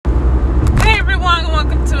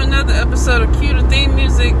episode of Cue the Theme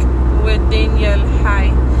Music with Danielle.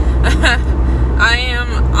 Hi. I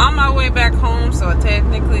am on my way back home, so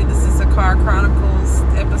technically this is a Car Chronicles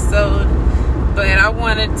episode, but I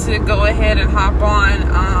wanted to go ahead and hop on,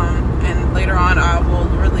 and later on I will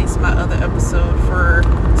release my other episode for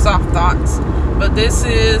Soft Thoughts. But this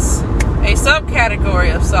is a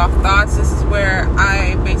subcategory of Soft Thoughts. This is where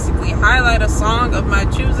I basically highlight a song of my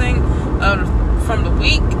choosing from the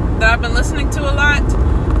week that I've been listening to a lot.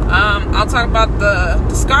 I'll talk about the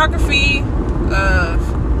discography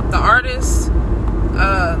of the artist,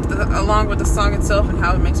 along with the song itself and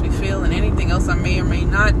how it makes me feel, and anything else I may or may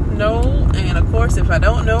not know. And of course, if I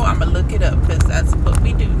don't know, I'm gonna look it up, because that's what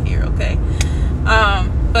we do here, okay?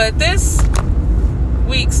 But this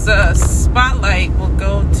week's spotlight will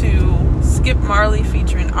go to Skip Marley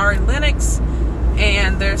featuring Ari Lennox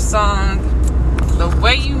and their song The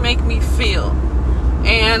Way You Make Me Feel.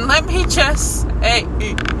 And let me just say,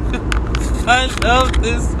 I love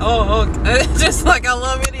this song. Just like I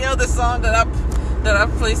love any other song that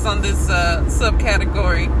I've placed on this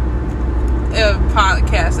subcategory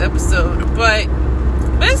podcast episode. But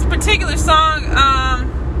this particular song,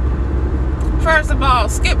 first of all,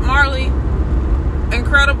 Skip Marley,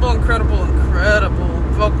 incredible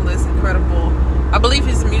vocalist, incredible. I believe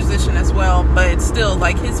he's a musician as well, but still,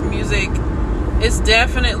 like, his music is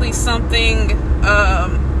definitely something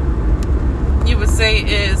you would say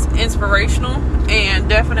is inspirational and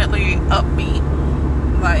definitely upbeat.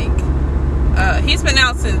 Like, he's been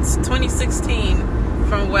out since 2016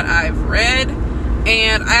 from what I've read,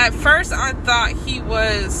 and at first I thought he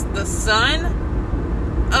was the son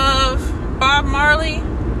of Bob Marley,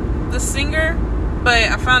 the singer, but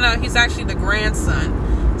I found out he's actually the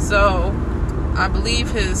grandson. So I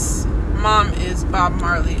believe his mom is Bob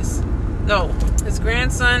Marley's, his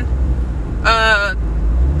grandson,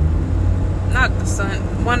 not the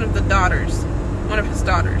son, one of his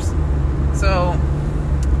daughters. So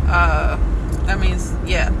that means,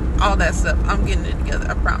 yeah, all that stuff, I'm getting it together,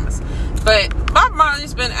 I promise. But Bob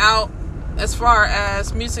Marley's been out, as far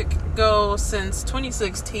as music goes, since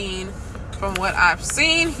 2016 from what I've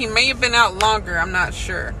seen. He may have been out longer, I'm not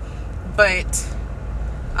sure, but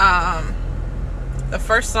the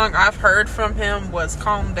first song I've heard from him was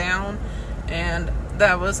Calm Down, and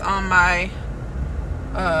that was on my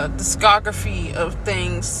discography of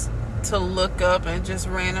things to look up and just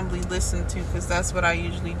randomly listen to, because that's what I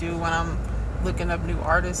usually do when I'm looking up new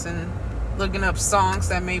artists and looking up songs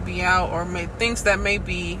that may be out, or things that may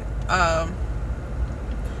be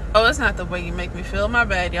it's not The Way You Make Me Feel, my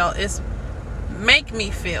bad, y'all, it's Make Me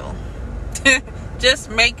Feel. Just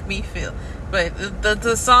Make Me Feel. But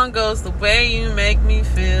the song goes, The Way You Make Me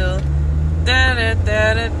Feel, da da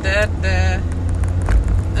da da da da.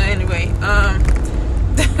 Anyway,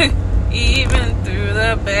 even through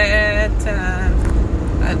the bad times.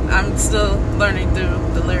 I'm still learning through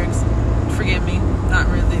the lyrics. Forgive me, not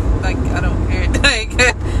really. Like, I don't hear it. Like,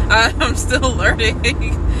 I'm still learning.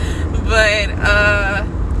 But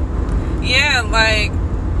yeah, like,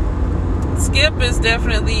 Skip is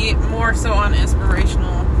definitely more so on the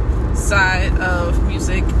inspirational side of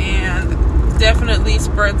music, and definitely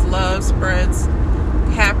spreads love, spreads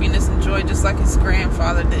happiness and joy, just like his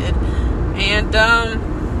grandfather did. And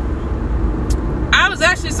I was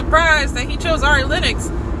actually surprised that he chose Ari Lennox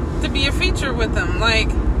to be a feature with him. Like,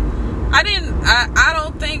 I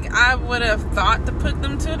don't think I would have thought to put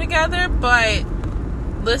them two together, but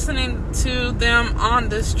listening to them on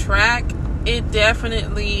this track, it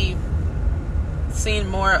definitely seemed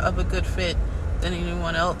more of a good fit than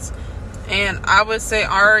anyone else. And I would say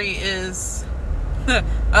Ari is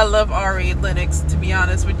I love Ari Lennox, to be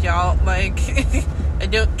honest with y'all. Like, I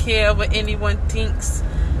don't care what anyone thinks.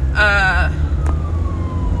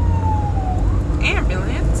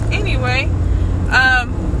 Ambulance. Anyway,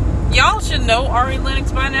 y'all should know Ari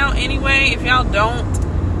Lennox by now anyway. If y'all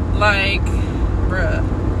don't, like, bruh,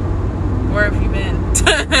 where have you been?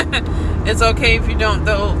 It's okay if you don't,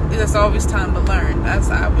 though. There's always time to learn. That's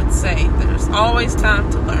what I would say. There's always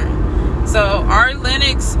time to learn. So Ari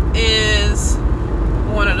Lennox is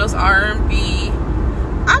one of those R&B.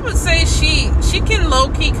 I would say she can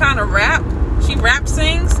low-key kind of rap. She rap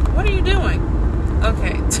sings. What are you doing?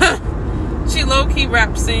 Okay. She low-key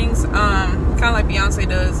rap sings. Kind of like Beyonce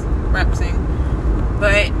does rap sing.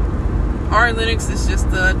 But Ari Lennox is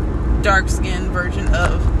just the dark-skinned version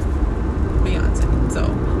of Beyonce. So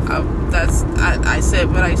I said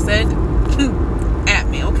what I said. At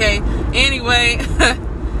me, okay? Anyway,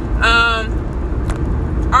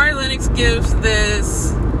 Ari Lennox gives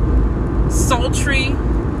this sultry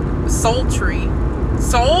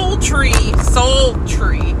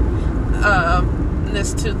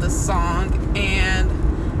realness to the song,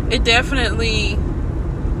 and it definitely,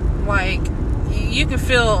 like, you can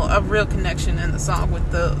feel a real connection in the song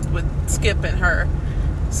with Skip and her.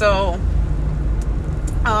 So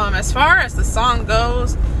as far as the song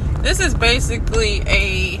goes, this is basically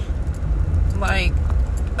a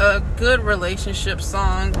good relationship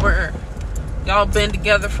song where y'all been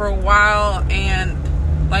together for a while, and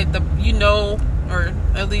like or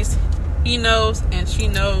at least he knows and she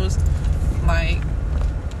knows, like,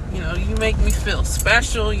 you make me feel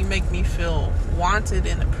special, you make me feel wanted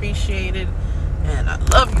and appreciated, and I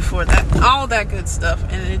love you for that, all that good stuff.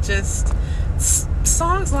 And it just,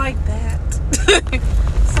 songs like that,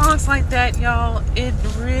 y'all, it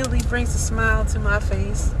really brings a smile to my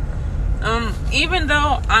face. Even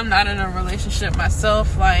though I'm not in a relationship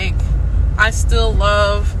myself, like, I still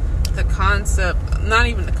love the concept, not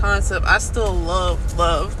even the concept, I still love,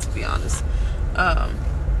 to be honest.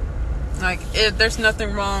 There's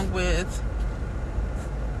nothing wrong with,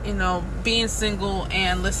 being single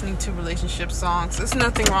and listening to relationship songs. There's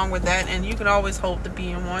nothing wrong with that, and you can always hope to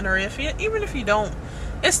be in one, or even if you don't,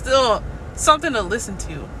 it's still something to listen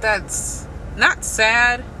to. That's not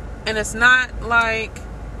sad, and it's not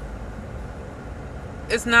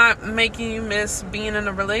making you miss being in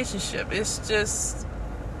a relationship. It's just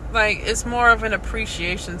it's more of an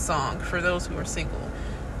appreciation song for those who are single.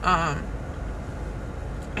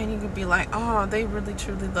 And you could be like, oh, they really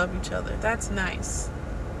truly love each other. That's nice.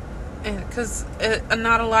 And because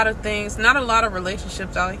not a lot of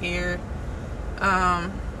relationships out here, let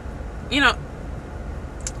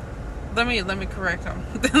me correct them.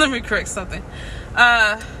 Let me correct something.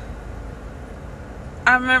 I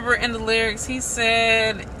remember in the lyrics he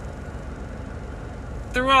said,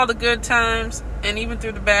 through all the good times and even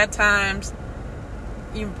through the bad times,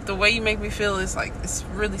 the way you make me feel is it's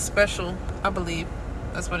really special. I believe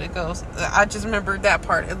that's what it goes. I just remember that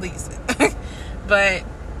part, at least. But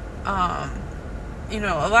a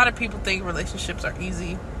lot of people think relationships are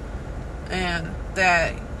easy, and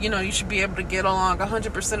that you should be able to get along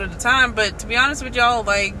 100% of the time. But to be honest with y'all,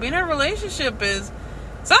 being in a relationship is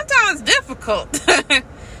sometimes difficult.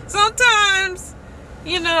 Sometimes,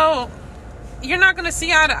 you're not going to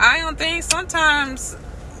see eye to eye on things. Sometimes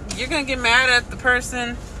you're going to get mad at the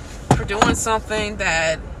person for doing something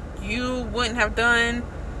that you wouldn't have done,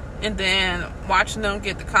 and then watching them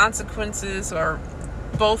get the consequences, or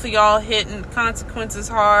both of y'all hitting consequences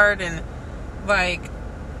hard. And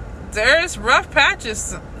there's rough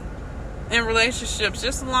patches in relationships,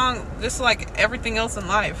 just like everything else in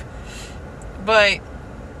life. But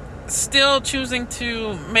still choosing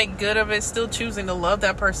to make good of it, still choosing to love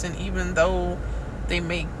that person, even though they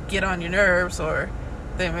may get on your nerves, or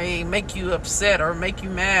they may make you upset or make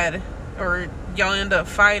you mad, or y'all end up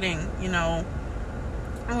fighting.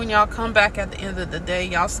 When y'all come back at the end of the day,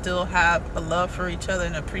 y'all still have a love for each other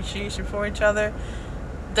and appreciation for each other.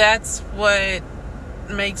 That's what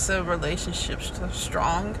makes a relationship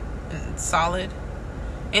strong and solid.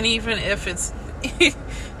 And even if it's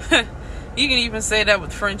you can even say that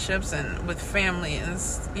with friendships and with family.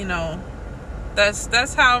 It's,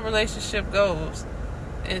 that's how a relationship goes.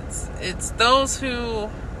 It's those who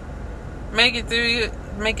make it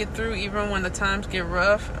through even when the times get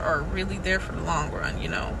rough are really there for the long run.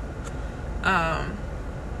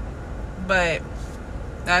 But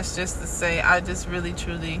that's just to say, I just really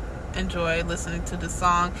truly enjoy listening to the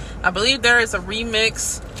song. I believe there is a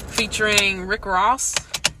remix featuring Rick Ross,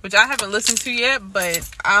 which I haven't listened to yet, but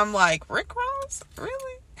I'm like, Rick Ross?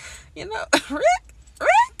 Really?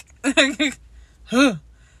 Rick? Huh.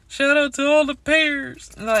 Shout out to all the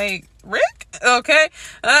pairs. Rick? Okay.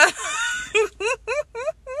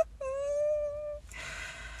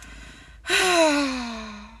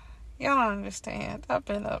 Y'all don't understand. I've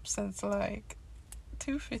been up since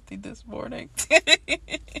 2:50 this morning.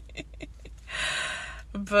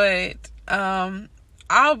 But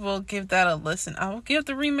I will give that a listen. I will give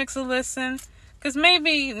the remix a listen, because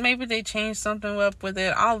maybe they changed something up with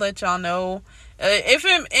it. I'll let y'all know. If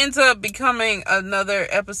it ends up becoming another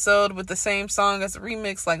episode with the same song as the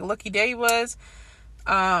remix, like Lucky Day was,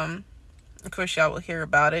 of course y'all will hear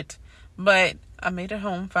about it. But I made it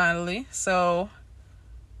home finally, so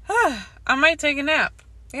I might take a nap.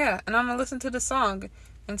 Yeah, and I'm gonna listen to the song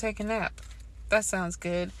and take a nap. That sounds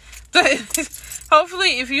good. But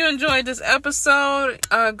hopefully, if you enjoyed this episode,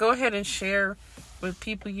 go ahead and share with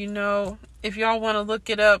people you know. If y'all want to look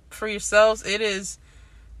it up for yourselves, it is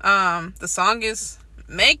the song is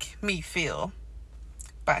Make Me Feel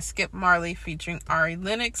by Skip Marley featuring Ari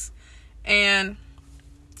Lennox. And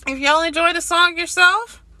if y'all enjoy the song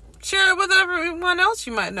yourself, share it with everyone else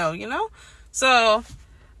you might know, So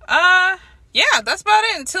yeah, that's about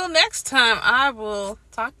it. Until next time, I will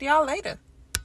talk to y'all later.